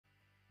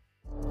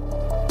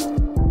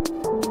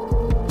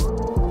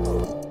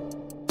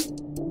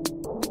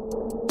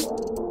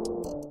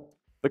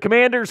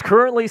Commanders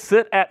currently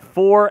sit at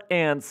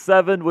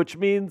 4-7, which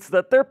means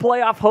that their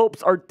playoff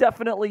hopes are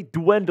definitely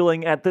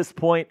dwindling at this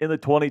point in the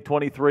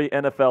 2023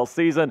 NFL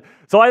season.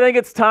 So I think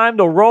it's time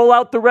to roll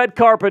out the red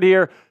carpet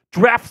here.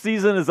 Draft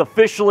season is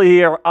officially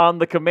here on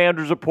the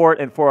Commanders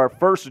Report, and for our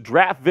first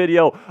draft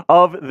video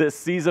of this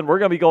season, we're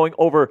going to be going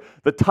over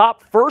the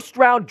top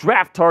first-round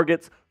draft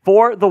targets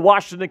for the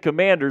Washington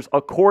Commanders,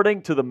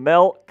 according to the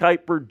Mel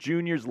Kiper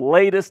Jr.'s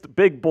latest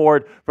big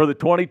board for the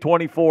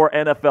 2024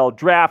 NFL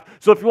Draft.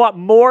 So if you want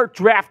more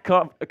draft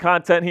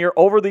content here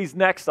over these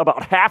next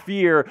about half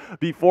year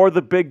before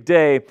the big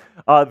day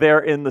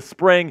there in the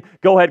spring,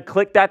 go ahead,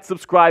 click that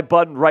subscribe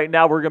button right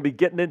now. We're going to be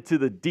getting into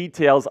the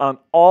details on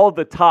all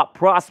the top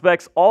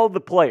prospects, all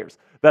the players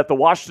that the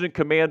Washington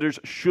Commanders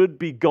should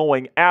be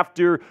going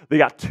after. They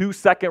got 2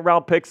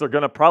 second-round picks. They're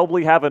going to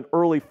probably have an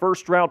early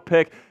first-round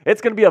pick. It's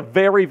going to be a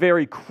very,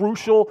 very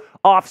crucial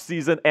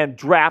offseason and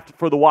draft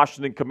for the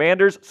Washington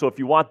Commanders. So if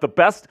you want the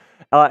best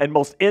and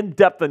most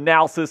in-depth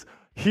analysis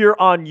here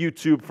on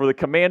YouTube for the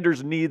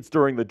Commanders' needs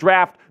during the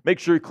draft, make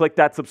sure you click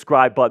that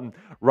subscribe button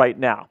right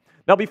now.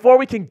 Now, before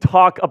we can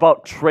talk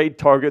about trade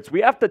targets,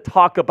 we have to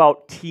talk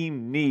about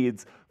team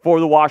needs for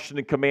the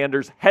Washington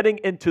Commanders heading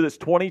into this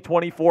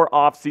 2024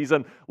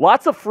 offseason.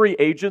 Lots of free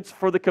agents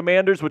for the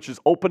Commanders, which is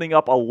opening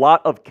up a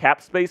lot of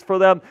cap space for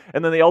them.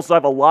 And then they also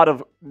have a lot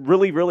of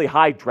really, really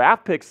high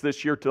draft picks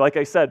this year, to, like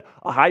I said,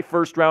 a high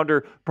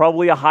first-rounder,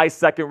 probably a high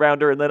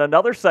second-rounder, and then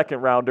another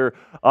second-rounder,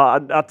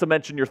 not to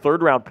mention your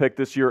third-round pick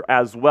this year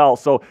as well.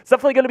 So it's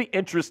definitely going to be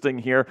interesting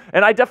here.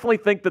 And I definitely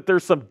think that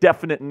there's some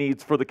definite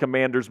needs for the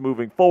Commanders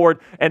moving forward.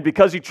 And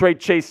because you trade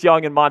Chase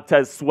Young and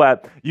Montez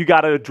Sweat, you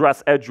got to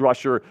address edge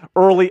rusher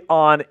early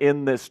on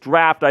in this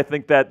draft. I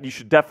think that you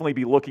should definitely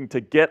be looking to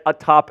get a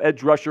top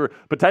edge rusher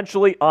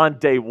potentially on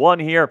day one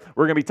here.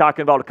 We're going to be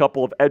talking about a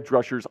couple of edge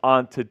rushers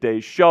on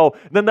today's show.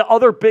 And then the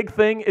other big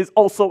thing is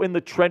also in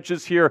the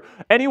trenches here.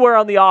 Anywhere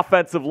on the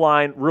offensive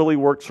line really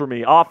works for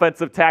me.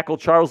 Offensive tackle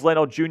Charles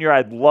Leno Jr.,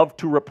 I'd love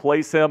to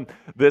replace him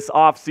this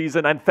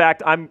offseason. In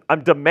fact, I'm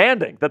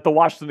demanding that the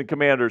Washington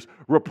Commanders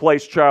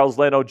replace Charles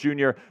Leno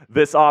Jr.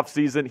 this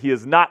offseason. He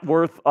is not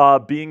worth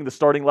being the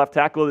starting left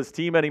tackle of this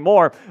team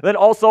anymore. And then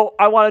also,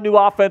 I want a new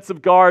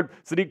offensive guard.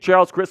 Sadiq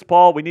Charles, Chris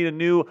Paul, we need a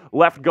new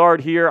left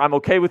guard here. I'm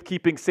okay with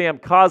keeping Sam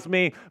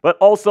Cosmi, but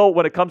also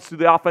when it comes to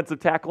the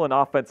offensive tackle and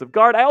offensive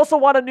guard, I also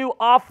want a new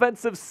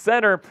offensive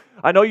center.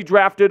 I know you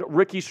drafted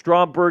Ricky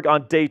Stromberg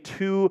on day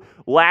 2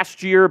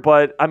 last year,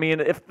 but I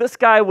mean, if this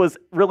guy was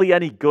really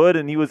any good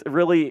and he was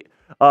really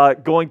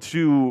going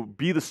to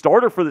be the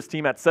starter for this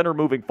team at center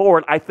moving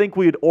forward, I think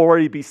we'd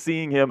already be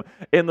seeing him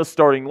in the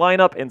starting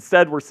lineup.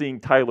 Instead, we're seeing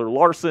Tyler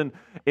Larson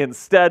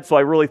instead, so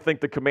I really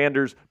think the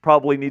Commanders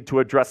probably need to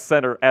address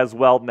center as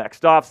well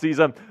next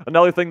offseason.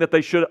 Another thing that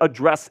they should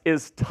address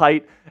is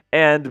tight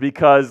end,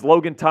 because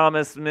Logan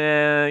Thomas,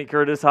 meh,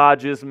 Curtis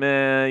Hodges,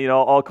 meh,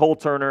 all Cole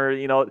Turner,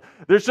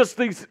 there's just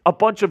a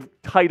bunch of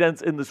tight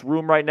ends in this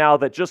room right now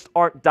that just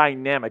aren't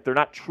dynamic. They're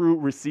not true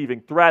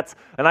receiving threats,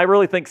 and I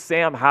really think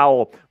Sam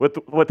Howell,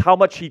 with how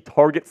much he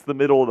targets the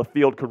middle of the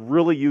field, could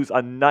really use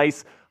a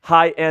nice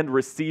high-end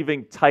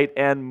receiving tight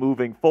end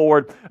moving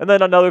forward. And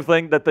then another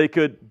thing that they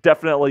could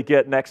definitely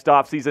get next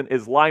offseason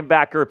is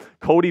linebacker.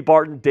 Cody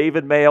Barton,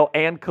 David Mayo,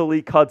 and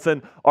Khaleke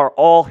Hudson are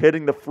all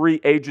hitting the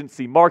free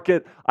agency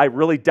market. I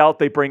really doubt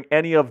they bring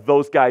any of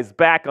those guys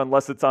back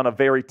unless it's on a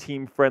very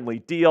team-friendly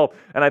deal.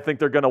 And I think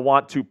they're going to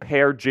want to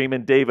pair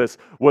Jamin Davis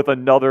with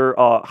another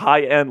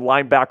high-end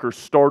linebacker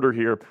starter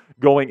here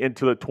going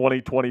into the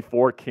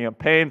 2024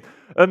 campaign.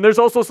 And there's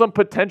also some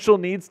potential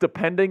needs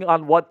depending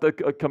on what the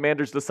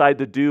Commanders decide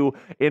to do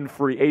in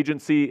free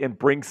agency and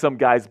bring some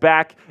guys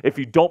back. If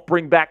you don't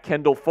bring back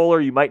Kendall Fuller,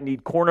 you might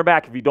need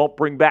cornerback. If you don't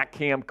bring back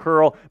Cam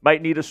Curl,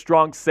 might need a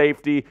strong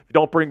safety. If you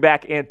don't bring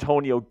back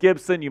Antonio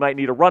Gibson, you might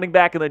need a running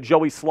back. And then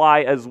Joey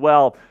Sly as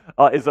well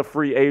is a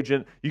free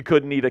agent. You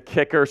could need a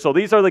kicker. So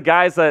these are the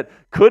guys that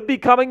could be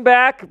coming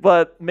back,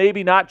 but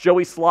maybe not.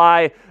 Joey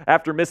Sly,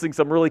 after missing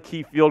some really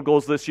key field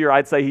goals this year,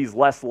 I'd say he's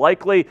less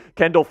likely.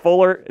 Kendall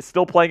Fuller is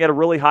still playing at a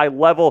really high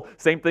level.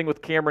 Same thing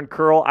with Cameron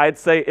Curl. I'd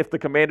say if the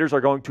Commanders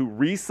are going to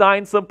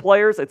re-sign some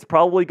players, it's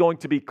probably going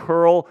to be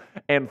Curl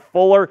and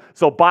Fuller.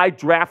 So by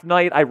draft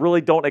night, I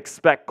really don't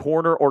expect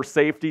corner or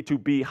safety to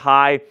be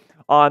high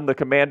on the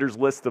Commanders'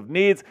 list of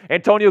needs.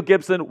 Antonio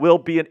Gibson will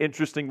be an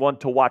interesting one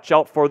to watch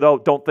out for, though.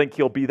 Don't think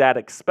he'll be that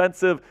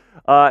expensive.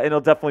 And it'll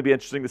definitely be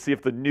interesting to see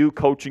if the new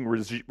coaching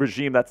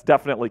regime that's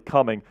definitely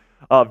coming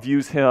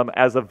views him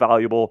as a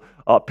valuable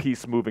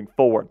piece moving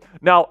forward.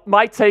 Now,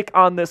 my take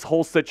on this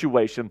whole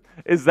situation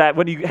is that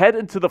when you head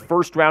into the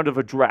first round of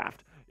a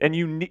draft, and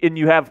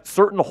you have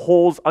certain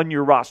holes on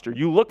your roster,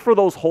 you look for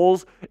those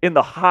holes in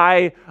the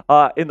high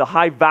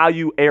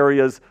value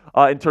areas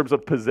in terms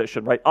of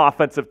position, right?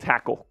 Offensive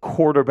tackle,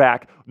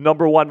 quarterback,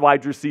 number one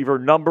wide receiver,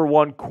 number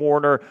one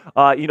corner,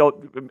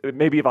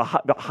 maybe a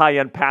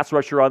high-end pass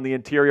rusher on the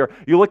interior.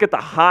 You look at the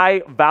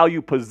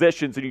high-value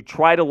positions and you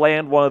try to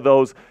land one of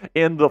those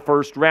in the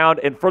first round.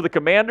 And for the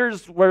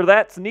Commanders, where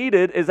that's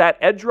needed is at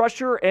edge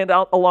rusher and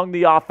out along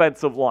the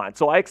offensive line.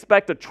 So I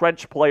expect a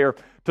trench player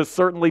to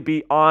certainly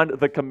be on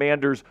the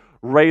Commanders'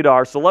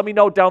 radar. So let me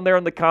know down there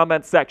in the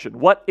comment section,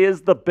 what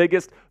is the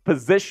biggest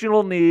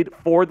positional need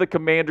for the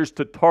Commanders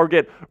to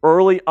target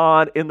early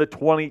on in the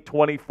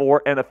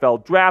 2024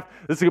 NFL Draft?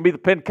 This is going to be the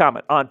pinned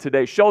comment on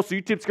today's show. So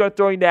YouTube's going to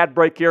throw you an ad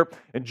break here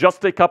in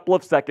just a couple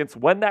of seconds.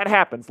 When that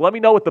happens, let me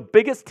know what the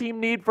biggest team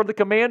need for the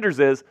Commanders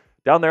is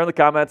down there in the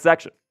comment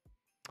section.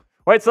 All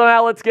right, so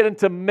now let's get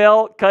into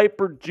Mel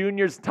Kiper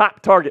Jr.'s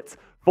top targets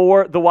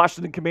for the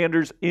Washington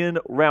Commanders in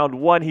round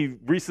one. He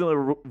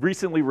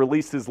recently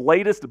released his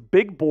latest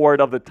big board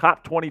of the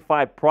top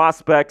 25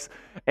 prospects,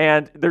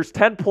 and there's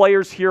 10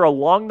 players here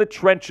along the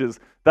trenches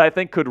that I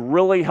think could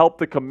really help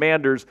the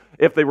Commanders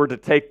if they were to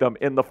take them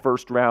in the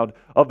first round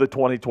of the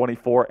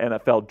 2024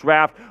 NFL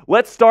Draft.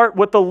 Let's start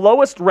with the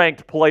lowest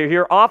ranked player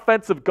here,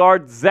 offensive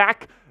guard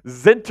Jack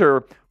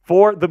Sperry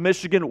for the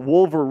Michigan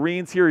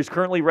Wolverines here. He's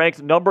currently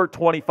ranked number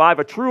 25,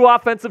 a true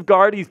offensive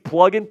guard. He's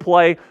plug and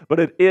play, but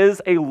it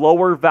is a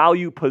lower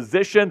value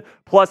position.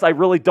 Plus, I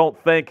really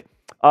don't think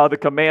the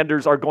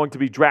Commanders are going to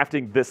be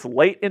drafting this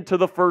late into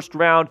the first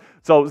round.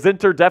 So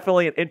Sperry,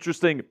 definitely an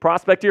interesting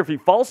prospect here. If he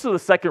falls to the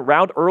second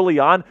round early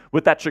on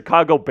with that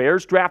Chicago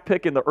Bears draft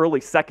pick in the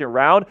early second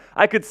round,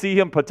 I could see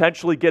him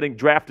potentially getting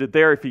drafted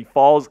there if he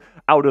falls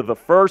out of the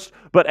first.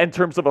 But in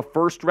terms of a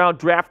first-round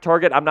draft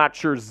target, I'm not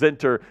sure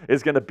Sperry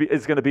is going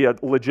to be a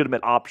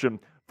legitimate option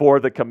for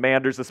the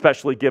Commanders,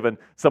 especially given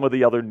some of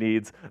the other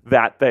needs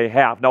that they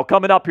have. Now,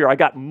 coming up here, I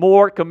got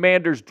more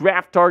Commanders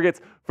draft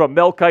targets from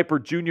Mel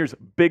Kiper Jr.'s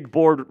big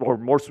board, or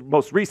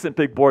most recent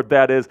big board,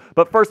 that is.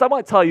 But first, I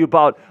want to tell you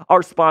about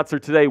our sponsor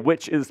today,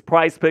 which is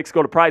Prize Picks.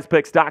 Go to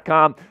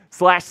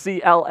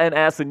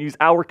prizepicks.com/CLNS and use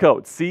our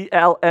code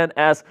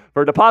CLNS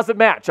for a deposit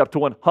match up to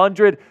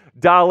 $100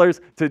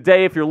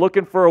 today. If you're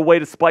looking for a way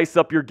to spice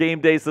up your game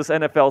days this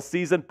NFL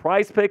season,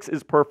 Prize Picks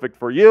is perfect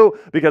for you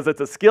because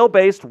it's a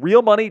skill-based,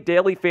 real money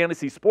daily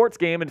fantasy sports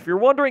game. And if you're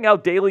wondering how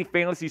daily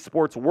fantasy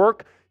sports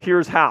work,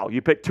 here's how.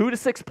 You pick 2 to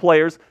 6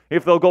 players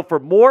if they'll go for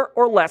more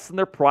or less than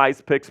their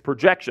Prize Picks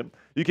projection.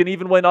 You can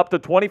even win up to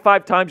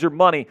 25 times your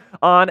money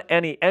on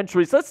any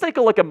entry. So let's take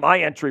a look at my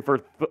entry for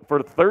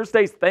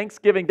Thursday's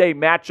Thanksgiving Day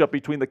matchup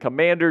between the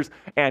Commanders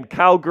and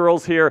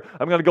Cowgirls here.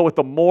 I'm going to go with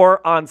the more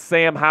on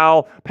Sam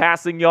Howell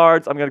passing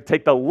yards. I'm going to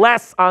take the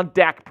less on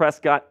Dak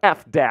Prescott,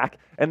 F Dak.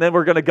 And then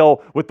we're going to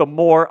go with the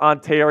more on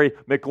Terry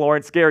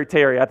McLaurin. Scary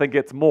Terry, I think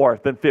it's more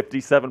than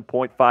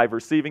 57.5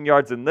 receiving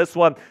yards in this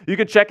one. You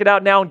can check it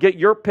out now and get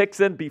your picks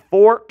in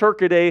before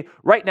Turkey Day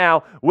right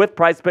now with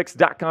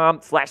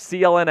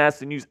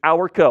prizepicks.com/CLNS and use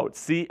our code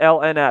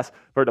CLNS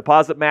for a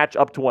deposit match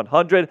up to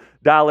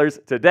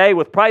 $100 today.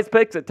 With Prize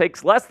Picks, it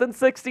takes less than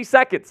 60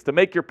 seconds to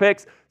make your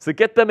picks, so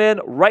get them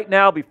in right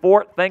now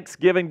before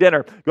Thanksgiving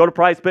dinner. Go to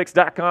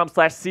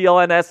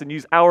prizepicks.com/CLNS and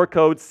use our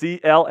code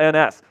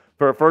CLNS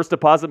for a first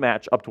deposit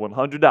match up to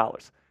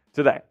 $100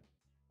 today.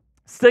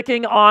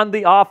 Sticking on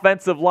the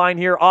offensive line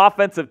here,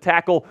 offensive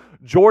tackle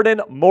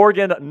Jordan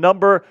Morgan,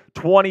 number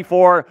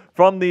 24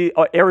 from the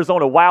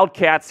Arizona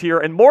Wildcats here.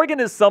 And Morgan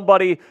is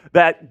somebody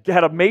that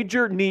had a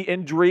major knee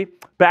injury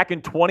back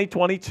in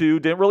 2022,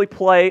 didn't really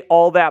play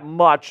all that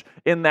much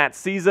in that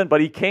season,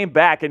 but he came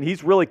back and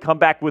he's really come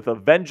back with a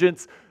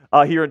vengeance.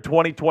 Here in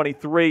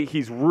 2023.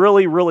 He's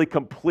really, really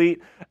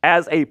complete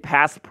as a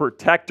pass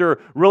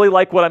protector. Really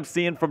like what I'm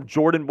seeing from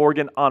Jordan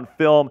Morgan on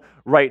film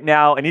right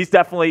now. And he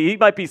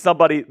might be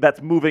somebody that's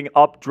moving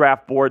up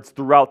draft boards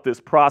throughout this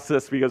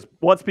process because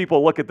once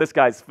people look at this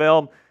guy's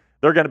film,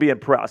 they're going to be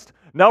impressed.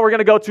 Now we're going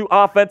to go to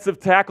offensive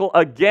tackle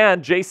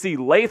again, J.C.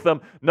 Latham,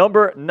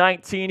 number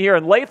 19 here.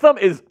 And Latham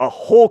is a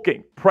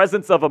hulking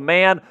presence of a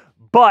man,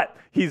 but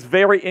he's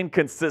very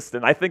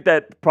inconsistent. I think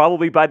that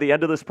probably by the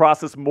end of this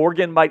process,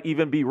 Morgan might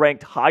even be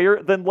ranked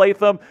higher than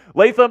Latham.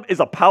 Latham is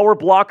a power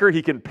blocker.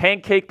 He can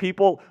pancake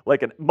people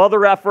like a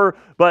mother effer,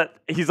 but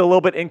he's a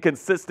little bit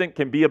inconsistent,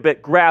 can be a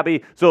bit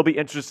grabby, so it'll be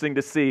interesting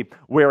to see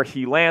where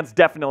he lands.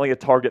 Definitely a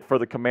target for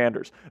the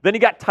Commanders. Then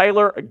you got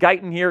Tyler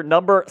Guyton here,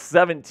 number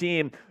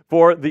 17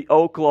 for the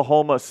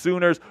Oklahoma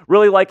Sooners.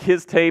 Really like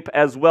his tape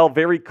as well.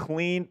 Very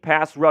clean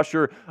pass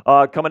rusher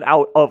coming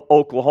out of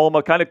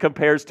Oklahoma. Kind of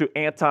compares to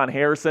Anton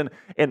Harrison,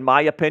 in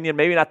my opinion.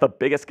 Maybe not the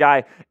biggest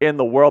guy in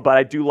the world, but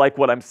I do like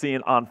what I'm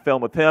seeing on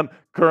film with him.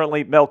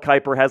 Currently, Mel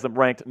Kiper has him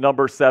ranked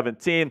number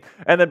 17.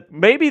 And then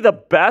maybe the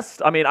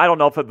best, I don't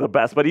know if it's the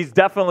best, but he's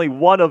definitely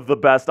one of the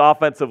best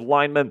offensive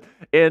linemen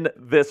in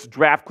this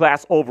draft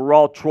class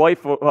overall. Troy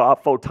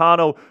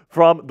Fautanu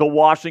from the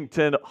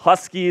Washington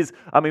Huskies.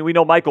 We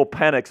know Michael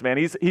Penix, man.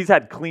 He's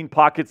had clean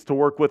pockets to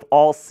work with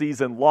all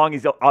season long.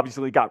 He's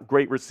obviously got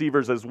great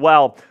receivers as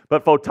well.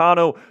 But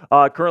Fautanu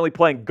currently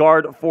playing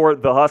guard for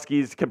the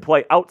Huskies. Can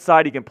play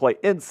outside. He can play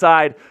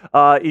inside.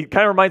 He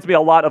kind of reminds me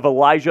a lot of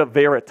Elijah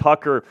Vera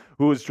Tucker,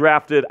 who was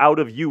drafted out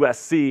of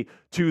USC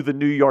to the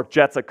New York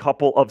Jets a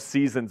couple of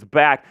seasons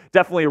back.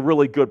 Definitely a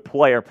really good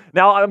player.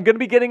 Now, I'm going to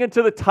be getting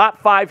into the top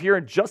 5 here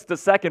in just a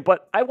second,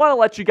 but I want to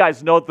let you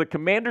guys know that the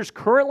Commanders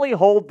currently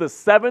hold the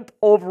 7th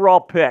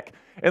overall pick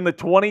in the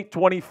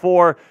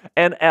 2024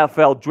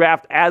 NFL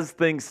Draft as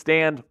things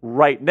stand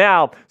right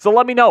now. So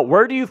let me know,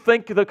 where do you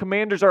think the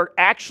Commanders are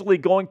actually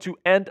going to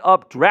end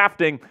up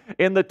drafting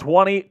in the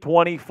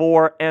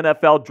 2024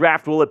 NFL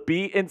Draft? Will it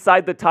be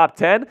inside the top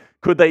 10?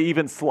 Could they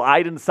even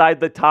slide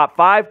inside the top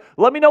 5?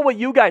 Let me know what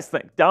you guys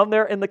think down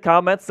there in the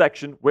comments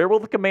section. Where will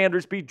the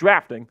Commanders be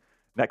drafting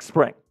next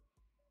spring?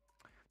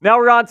 Now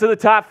we're on to the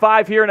top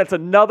 5 here, and it's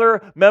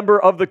another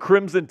member of the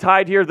Crimson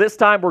Tide here. This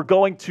time we're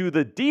going to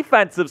the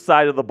defensive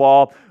side of the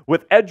ball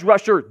with edge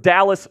rusher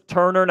Dallas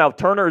Turner. Now,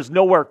 Turner is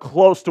nowhere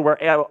close to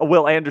where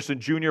Will Anderson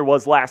Jr.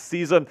 was last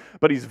season,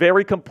 but he's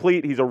very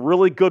complete. He's a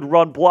really good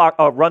run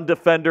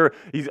defender.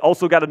 He's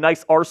also got a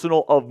nice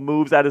arsenal of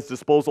moves at his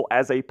disposal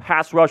as a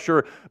pass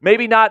rusher.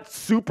 Maybe not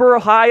super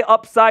high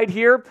upside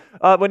here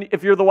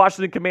if you're the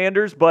Washington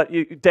Commanders, but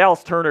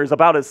Dallas Turner is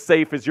about as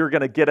safe as you're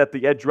going to get at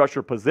the edge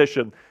rusher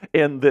position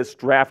in this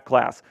draft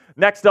class.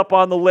 Next up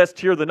on the list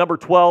here, the number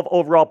 12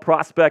 overall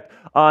prospect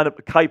on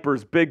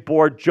Kiper's big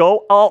board,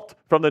 Joe Alt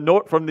from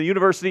the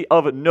University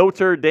of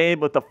Notre Dame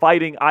with the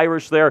Fighting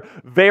Irish there.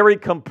 Very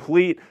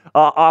complete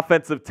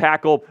offensive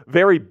tackle.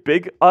 Very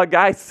big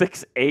guy,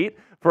 6'8".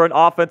 For an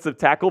offensive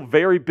tackle,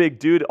 very big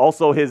dude.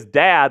 Also, his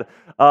dad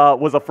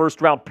was a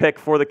first-round pick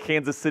for the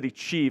Kansas City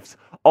Chiefs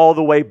all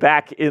the way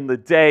back in the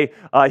day.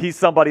 He's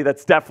somebody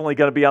that's definitely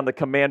going to be on the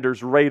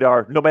Commanders'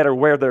 radar, no matter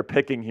where they're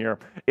picking here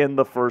in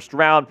the first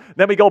round.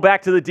 Then we go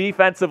back to the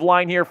defensive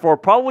line here for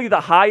probably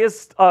the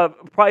highest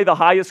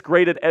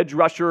graded edge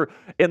rusher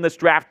in this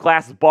draft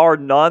class, bar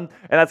none,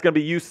 and that's going to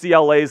be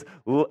UCLA's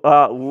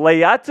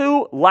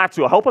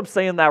Latu. I hope I'm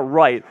saying that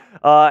right.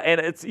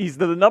 And he's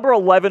the number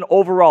 11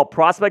 overall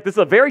prospect. This is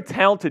a very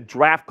talented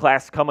draft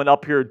class coming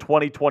up here in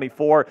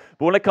 2024.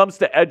 But when it comes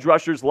to edge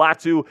rushers,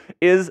 Latu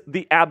is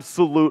the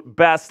absolute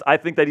best. I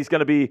think that he's going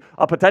to be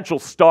a potential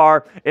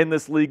star in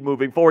this league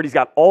moving forward. He's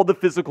got all the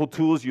physical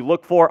tools you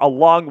look for,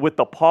 along with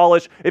the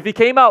polish. If he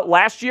came out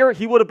last year,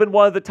 he would have been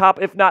one of the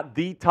top, if not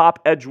the top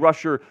edge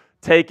rusher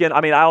taken. I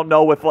mean, I don't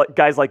know with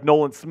guys like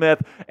Nolan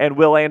Smith and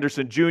Will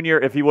Anderson Jr.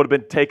 if he would have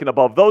been taken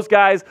above those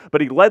guys,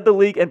 but he led the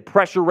league in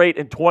pressure rate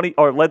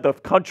led the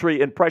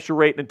country in pressure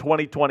rate in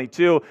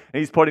 2022, and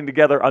he's putting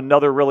together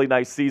another really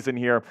nice season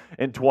here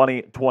in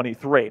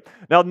 2023.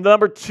 Now, the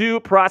number 2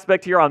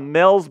 prospect here on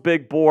Mel's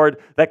big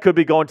board that could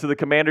be going to the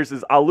Commanders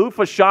is Alu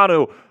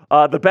Fashanu,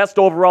 the best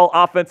overall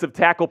offensive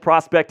tackle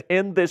prospect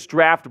in this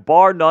draft,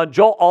 bar none.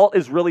 Joe Alt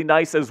is really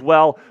nice as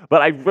well,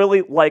 but I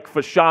really like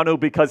Fashanu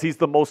because he's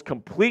the most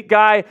complete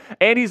guy,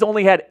 and he's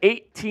only had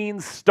 18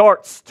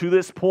 starts to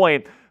this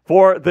point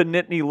for the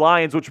Nittany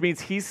Lions, which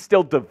means he's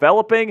still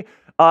developing.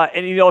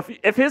 And you know,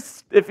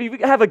 if you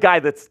have a guy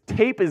that's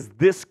tape is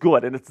this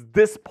good and it's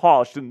this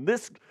polished and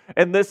this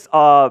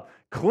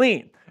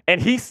clean,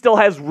 and he still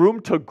has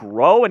room to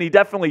grow, and he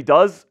definitely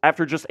does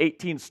after just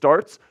 18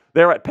 starts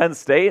there at Penn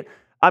State.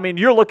 I mean,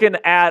 you're looking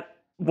at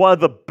one of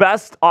the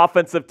best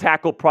offensive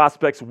tackle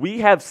prospects we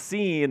have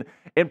seen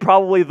in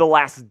probably the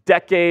last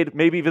decade,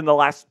 maybe even the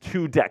last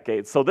 2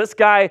 decades. So this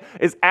guy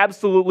is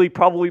absolutely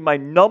probably my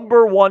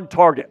number 1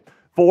 target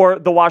for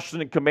the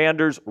Washington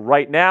Commanders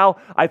right now.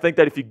 I think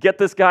that if you get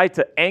this guy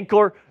to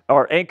anchor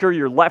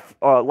your left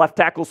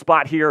tackle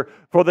spot here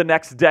for the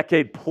next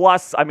decade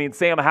plus, I mean,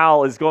 Sam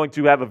Howell is going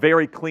to have a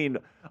very clean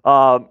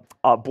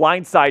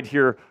blind side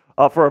here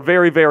for a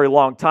very, very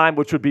long time,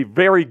 which would be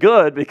very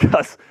good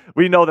because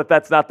we know that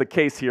that's not the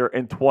case here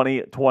in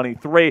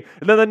 2023.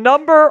 And then the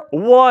number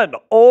 1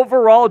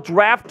 overall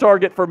draft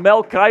target for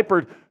Mel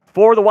Kiper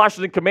for the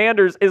Washington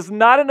Commanders is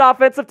not an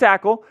offensive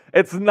tackle.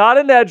 It's not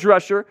an edge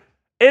rusher.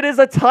 It is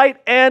a tight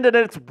end, and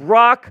it's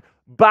Brock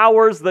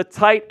Bowers, the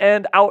tight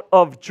end out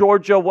of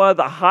Georgia, one of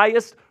the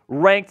highest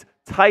ranked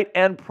tight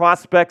end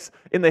prospects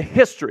in the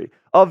history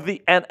of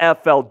the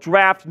NFL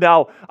draft.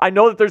 Now, I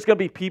know that there's going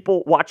to be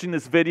people watching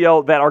this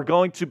video that are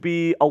going to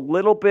be a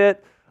little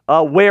bit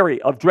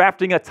wary of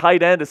drafting a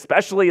tight end,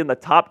 especially in the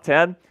top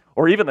 10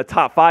 or even the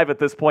top 5 at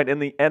this point in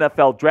the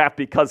NFL draft,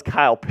 because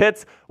Kyle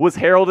Pitts was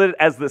heralded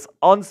as this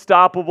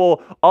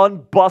unstoppable,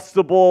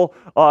 unbustable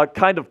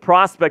kind of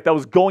prospect that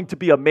was going to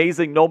be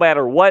amazing no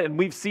matter what. And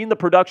we've seen the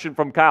production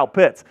from Kyle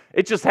Pitts.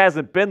 It just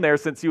hasn't been there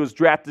since he was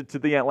drafted to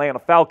the Atlanta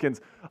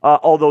Falcons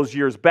all those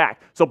years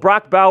back. So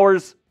Brock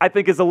Bowers, I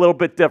think, is a little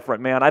bit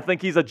different, man. I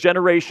think he's a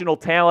generational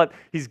talent.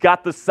 He's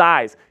got the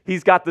size.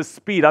 He's got the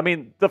speed. I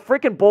mean, the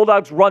freaking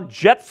Bulldogs run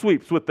jet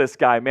sweeps with this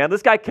guy, man.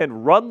 This guy can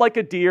run like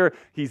a deer.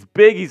 He's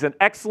big. He's an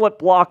excellent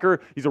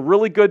blocker. He's a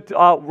really good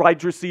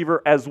wide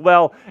receiver as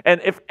well. And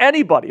if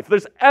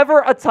there's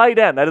ever a tight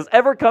end that has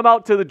ever come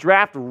out to the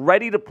draft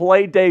ready to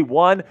play day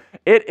one,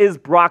 it is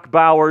Brock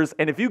Bowers.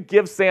 And if you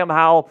give Sam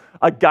Howell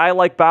a guy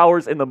like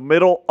Bowers in the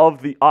middle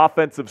of the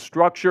offensive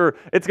structure,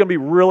 it's going to be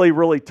really,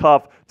 really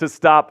tough to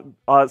stop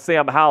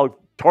Sam Howell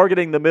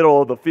targeting the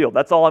middle of the field.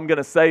 That's all I'm going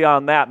to say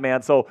on that,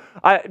 man. So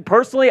I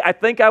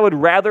think I would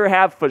rather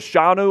have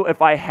Fashanu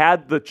if I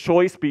had the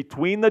choice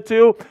between the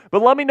two.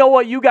 But let me know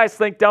what you guys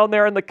think down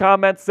there in the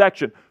comments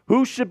section.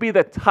 Who should be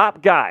the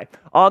top guy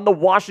on the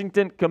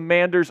Washington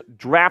Commanders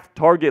draft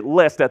target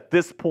list at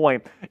this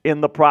point in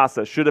the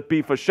process? Should it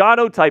be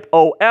Fashanu, type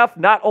OF,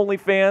 not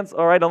OnlyFans,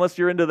 all right, unless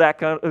you're into that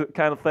kind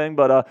of thing.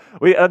 But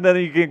and then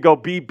you can go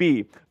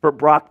BB for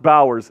Brock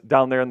Bowers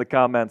down there in the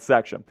comments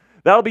section.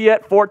 That'll be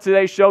it for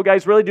today's show,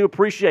 guys. Really do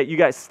appreciate you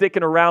guys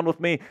sticking around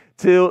with me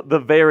to the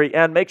very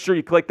end. Make sure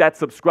you click that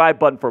subscribe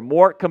button for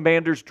more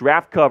Commanders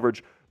draft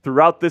coverage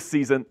throughout this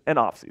season and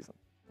offseason.